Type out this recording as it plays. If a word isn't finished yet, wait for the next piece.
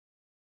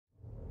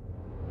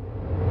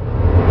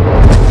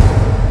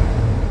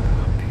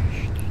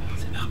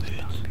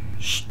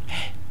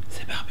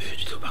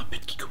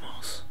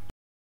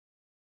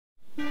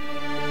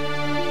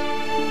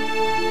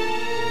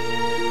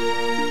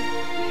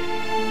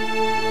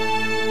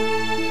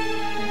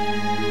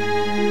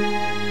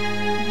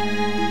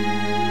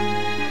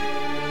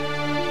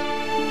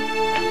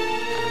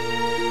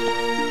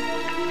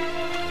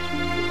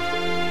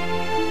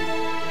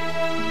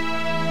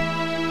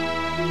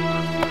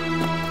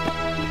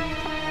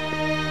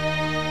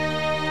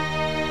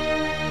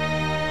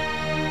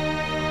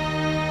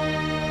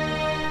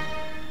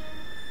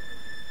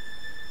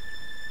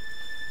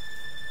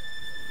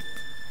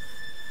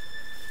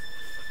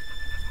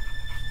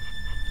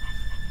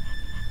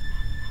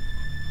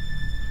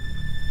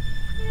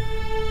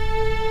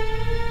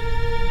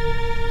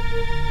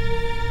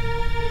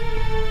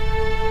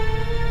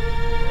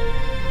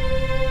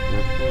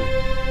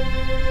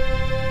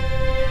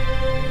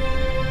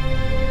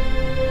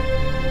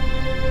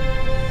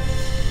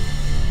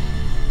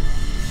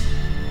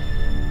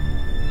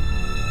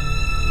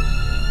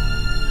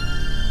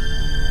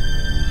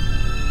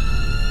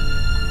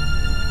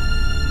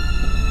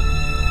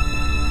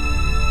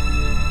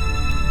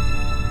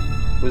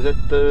Vous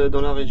êtes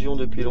dans la région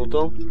depuis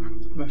longtemps?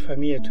 Ma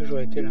famille a toujours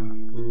été là.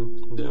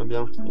 Bien,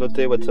 bien.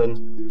 Notez, Watson.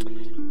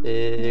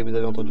 Et vous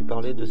avez entendu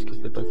parler de ce qui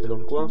s'est passé dans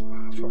le coin?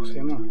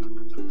 Forcément.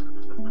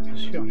 Bien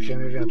sûr, j'ai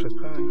jamais vu un truc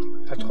pareil.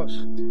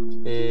 Atroce.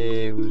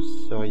 Et vous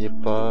sauriez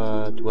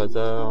pas, à tout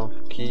hasard,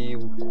 qui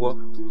ou quoi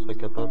serait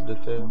capable de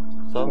faire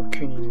ça?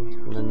 Aucune idée.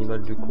 Un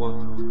animal du coin?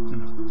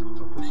 Non,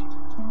 pas possible.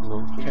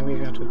 Non. J'ai jamais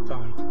vu un truc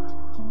pareil.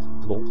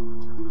 Bon.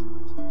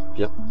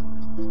 Bien.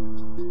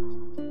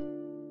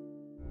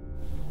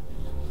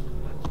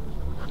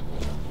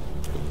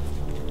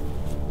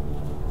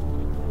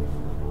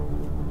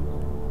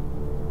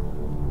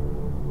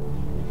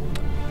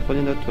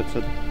 Prenez note,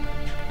 Watson.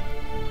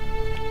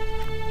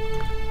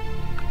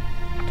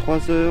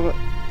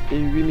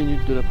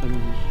 3h08 de l'après-midi.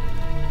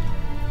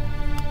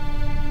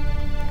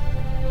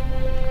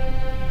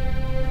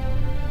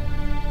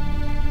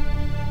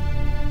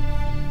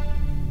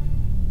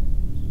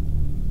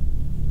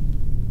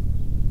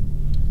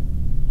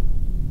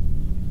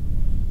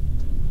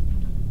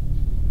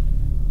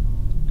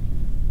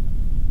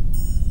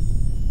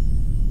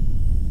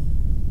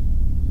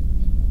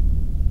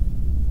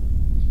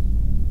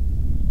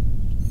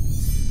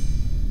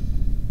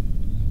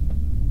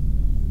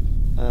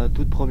 À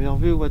toute première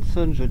vue,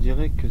 Watson, je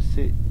dirais que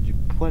c'est du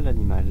poil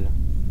animal.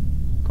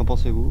 Qu'en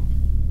pensez-vous?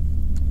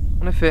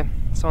 En effet,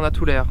 ça en a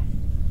tout l'air.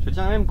 Je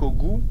dirais même qu'au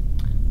goût,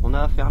 on a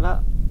affaire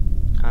là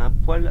à un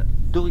poil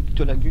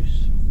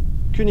d'Orictolagus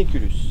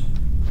cuniculus,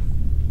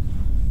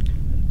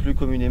 plus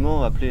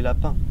communément appelé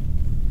lapin.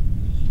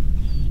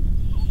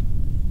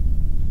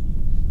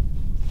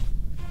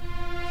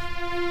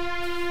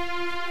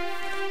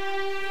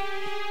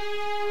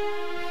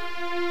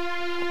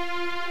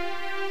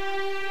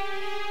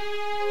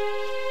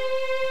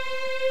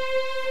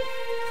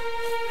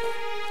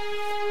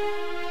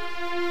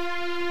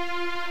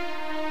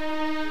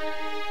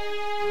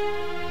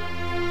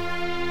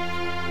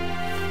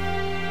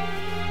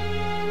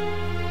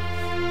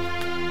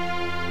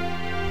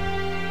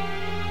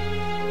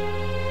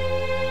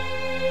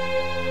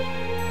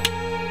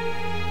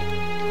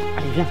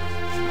 Allez, viens.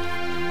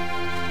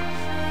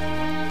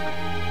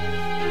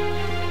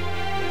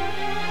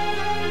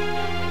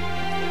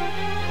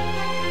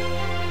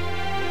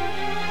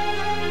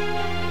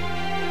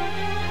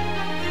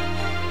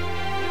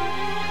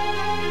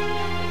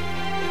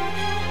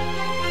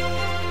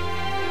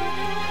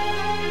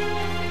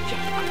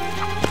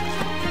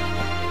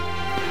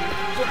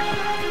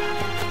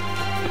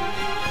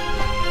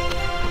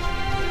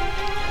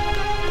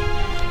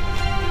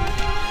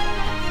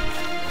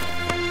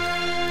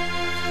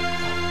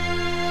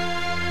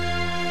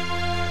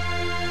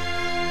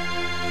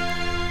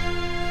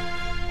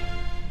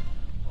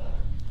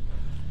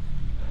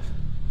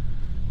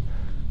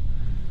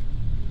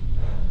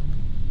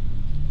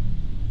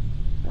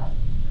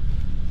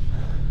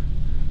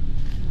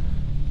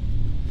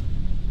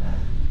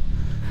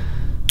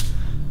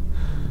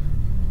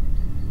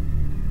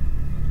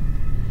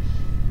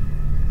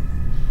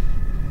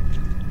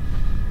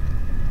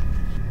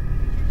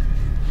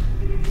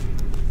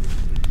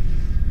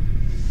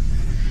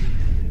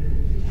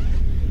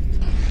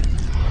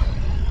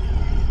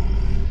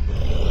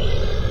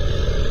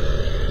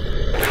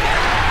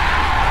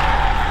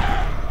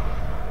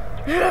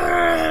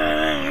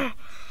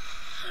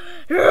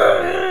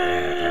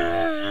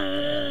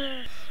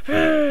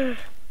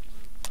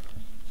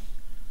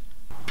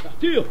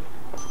 Arthur,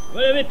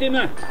 relève tes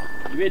mains.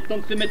 Il va être temps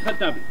de se mettre à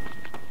table.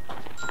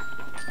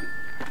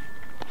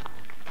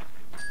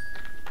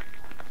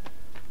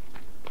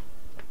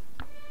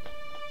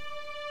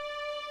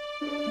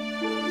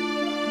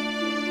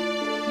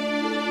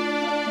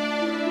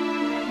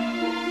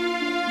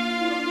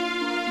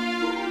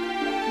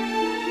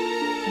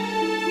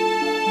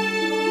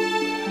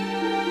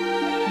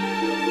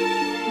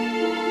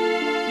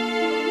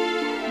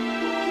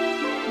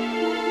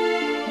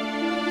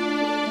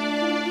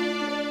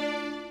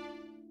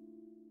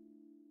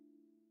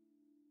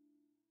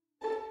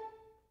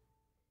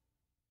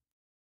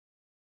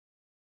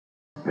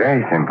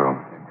 Very simple.